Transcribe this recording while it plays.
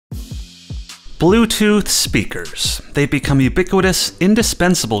Bluetooth speakers. They've become ubiquitous,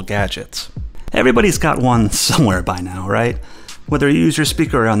 indispensable gadgets. Everybody's got one somewhere by now, right? Whether you use your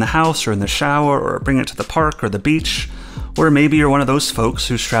speaker around the house or in the shower or bring it to the park or the beach, or maybe you're one of those folks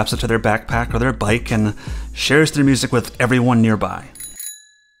who straps it to their backpack or their bike and shares their music with everyone nearby.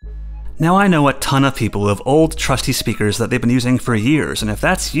 Now I know a ton of people who have old trusty speakers that they've been using for years, and if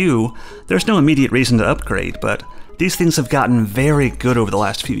that's you, there's no immediate reason to upgrade, but these things have gotten very good over the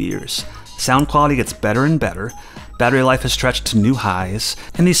last few years. Sound quality gets better and better, battery life has stretched to new highs,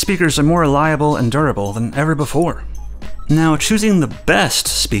 and these speakers are more reliable and durable than ever before. Now, choosing the best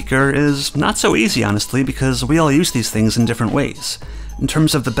speaker is not so easy, honestly, because we all use these things in different ways. In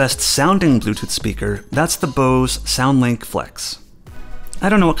terms of the best sounding Bluetooth speaker, that's the Bose Soundlink Flex. I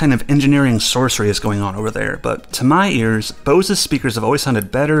don't know what kind of engineering sorcery is going on over there, but to my ears, Bose's speakers have always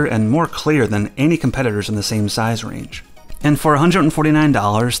sounded better and more clear than any competitors in the same size range. And for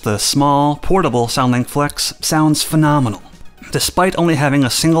 $149, the small, portable Soundlink Flex sounds phenomenal. Despite only having a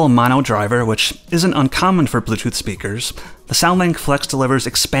single mono driver, which isn't uncommon for Bluetooth speakers, the Soundlink Flex delivers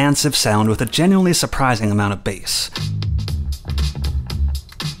expansive sound with a genuinely surprising amount of bass.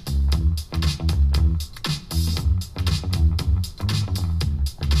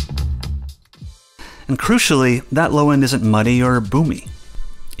 And crucially, that low end isn't muddy or boomy.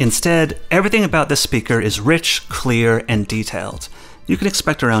 Instead, everything about this speaker is rich, clear, and detailed. You can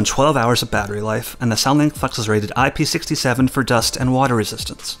expect around 12 hours of battery life, and the Soundlink Flex is rated IP67 for dust and water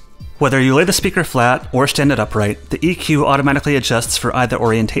resistance. Whether you lay the speaker flat or stand it upright, the EQ automatically adjusts for either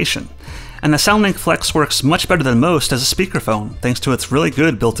orientation. And the Soundlink Flex works much better than most as a speakerphone, thanks to its really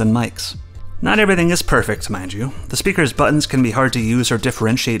good built-in mics. Not everything is perfect, mind you. The speaker's buttons can be hard to use or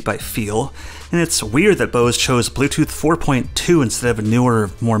differentiate by feel, and it's weird that Bose chose Bluetooth 4.2 instead of a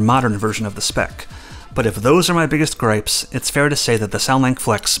newer, more modern version of the spec. But if those are my biggest gripes, it's fair to say that the Soundlink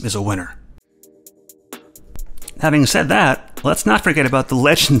Flex is a winner. Having said that, let's not forget about the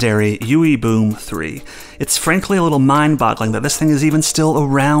legendary UE Boom 3. It's frankly a little mind-boggling that this thing is even still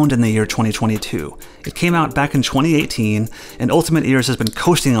around in the year 2022. It came out back in 2018, and Ultimate Ears has been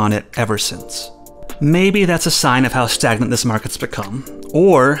coasting on it ever since. Maybe that's a sign of how stagnant this market's become,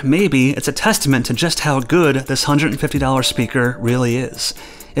 or maybe it's a testament to just how good this $150 speaker really is.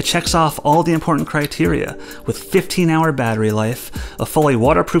 It checks off all the important criteria, with 15-hour battery life, a fully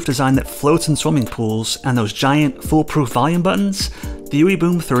waterproof design that floats in swimming pools, and those giant foolproof volume buttons. The UE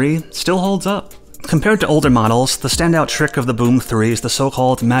Boom 3 still holds up. Compared to older models, the standout trick of the Boom 3 is the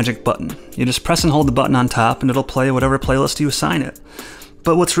so-called magic button. You just press and hold the button on top and it'll play whatever playlist you assign it.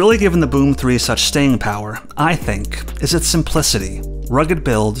 But what's really given the Boom 3 such staying power, I think, is its simplicity, rugged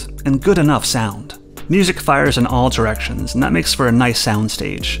build, and good enough sound. Music fires in all directions, and that makes for a nice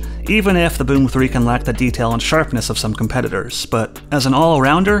soundstage, even if the Boom 3 can lack the detail and sharpness of some competitors, but as an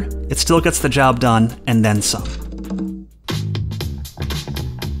all-arounder, it still gets the job done, and then some.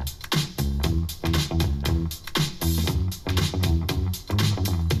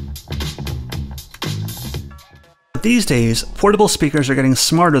 These days, portable speakers are getting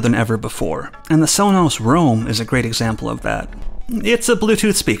smarter than ever before, and the Sonos Roam is a great example of that. It's a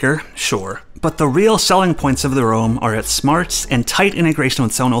Bluetooth speaker, sure, but the real selling points of the Roam are its smarts and tight integration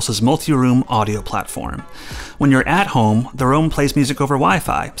with Sonos' multi-room audio platform. When you're at home, the Roam plays music over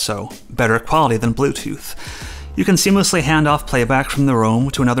Wi-Fi, so better quality than Bluetooth. You can seamlessly hand off playback from the Roam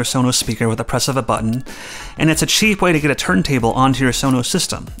to another Sonos speaker with the press of a button, and it's a cheap way to get a turntable onto your Sonos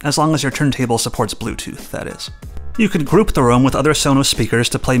system, as long as your turntable supports Bluetooth, that is. You could group the Roam with other Sonos speakers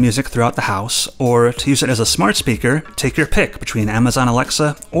to play music throughout the house, or to use it as a smart speaker, take your pick between Amazon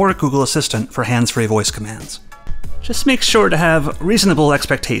Alexa or Google Assistant for hands-free voice commands. Just make sure to have reasonable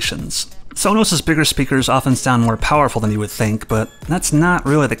expectations. Sonos' bigger speakers often sound more powerful than you would think, but that's not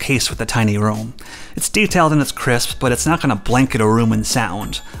really the case with the tiny Roam. It's detailed and it's crisp, but it's not going to blanket a room in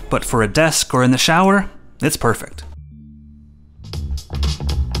sound. But for a desk or in the shower, it's perfect.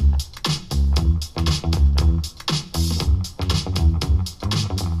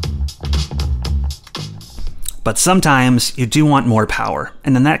 But sometimes you do want more power,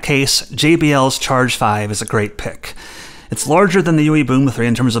 and in that case, JBL's Charge 5 is a great pick. It's larger than the UE Boom 3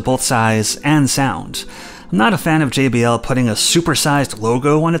 in terms of both size and sound. I'm not a fan of JBL putting a supersized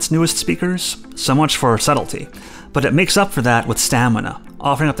logo on its newest speakers, so much for subtlety, but it makes up for that with stamina,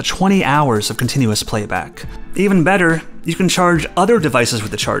 offering up to 20 hours of continuous playback. Even better, you can charge other devices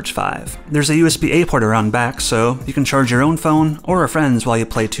with the Charge 5. There's a USB-A port around back, so you can charge your own phone or a friend's while you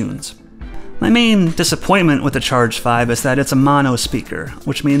play tunes. My main disappointment with the Charge 5 is that it's a mono speaker,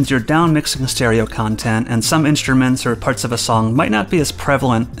 which means you're down mixing stereo content, and some instruments or parts of a song might not be as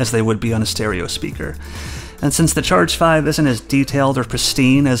prevalent as they would be on a stereo speaker. And since the Charge 5 isn't as detailed or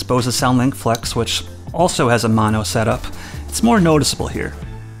pristine as Bose's Soundlink Flex, which also has a mono setup, it's more noticeable here.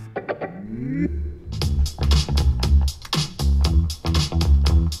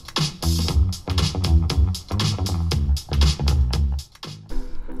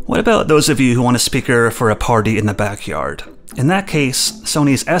 What about those of you who want a speaker for a party in the backyard? In that case,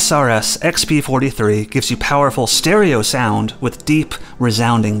 Sony's SRS-XB43 gives you powerful stereo sound with deep,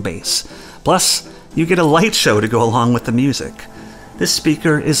 resounding bass. Plus, you get a light show to go along with the music. This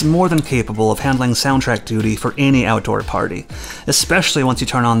speaker is more than capable of handling soundtrack duty for any outdoor party, especially once you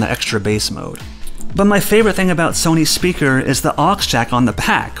turn on the extra bass mode. But my favorite thing about Sony's speaker is the aux jack on the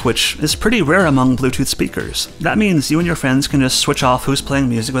back, which is pretty rare among Bluetooth speakers. That means you and your friends can just switch off who's playing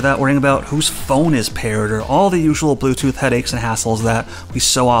music without worrying about whose phone is paired or all the usual Bluetooth headaches and hassles that we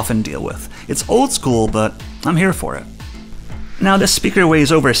so often deal with. It's old school, but I'm here for it. Now, this speaker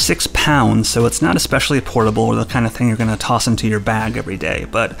weighs over 6 pounds, so it's not especially portable or the kind of thing you're going to toss into your bag every day,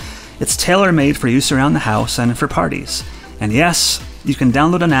 but it's tailor-made for use around the house and for parties. And yes, you can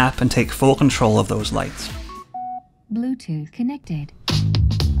download an app and take full control of those lights. Bluetooth connected.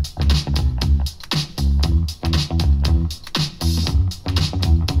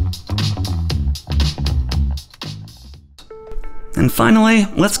 And finally,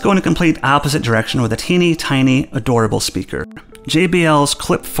 let's go in a complete opposite direction with a teeny tiny, adorable speaker. JBL's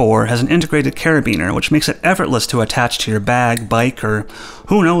Clip 4 has an integrated carabiner, which makes it effortless to attach to your bag, bike, or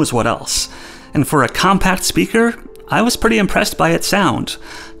who knows what else. And for a compact speaker, I was pretty impressed by its sound.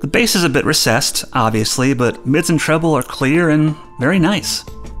 The bass is a bit recessed, obviously, but mids and treble are clear and very nice.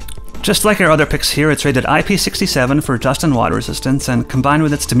 Just like our other picks here, it's rated IP67 for dust and water resistance, and combined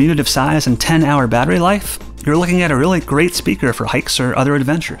with its diminutive size and 10-hour battery life, you're looking at a really great speaker for hikes or other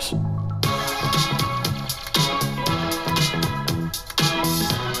adventures.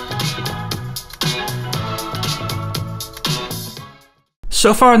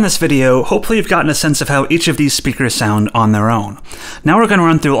 So far in this video, hopefully you've gotten a sense of how each of these speakers sound on their own. Now we're going to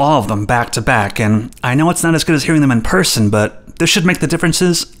run through all of them back to back, and I know it's not as good as hearing them in person, but this should make the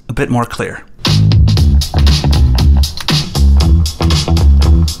differences a bit more clear.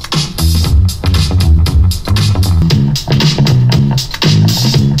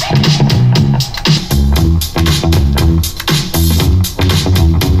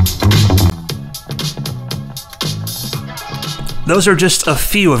 Those are just a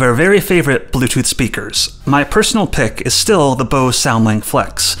few of our very favorite Bluetooth speakers. My personal pick is still the Bose Soundlink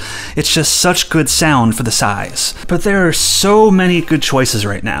Flex. It's just such good sound for the size. But there are so many good choices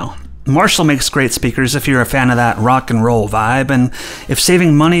right now. Marshall makes great speakers if you're a fan of that rock and roll vibe, and if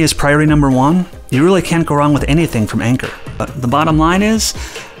saving money is priority number one, you really can't go wrong with anything from Anker. But the bottom line is,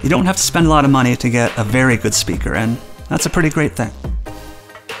 you don't have to spend a lot of money to get a very good speaker, and that's a pretty great thing.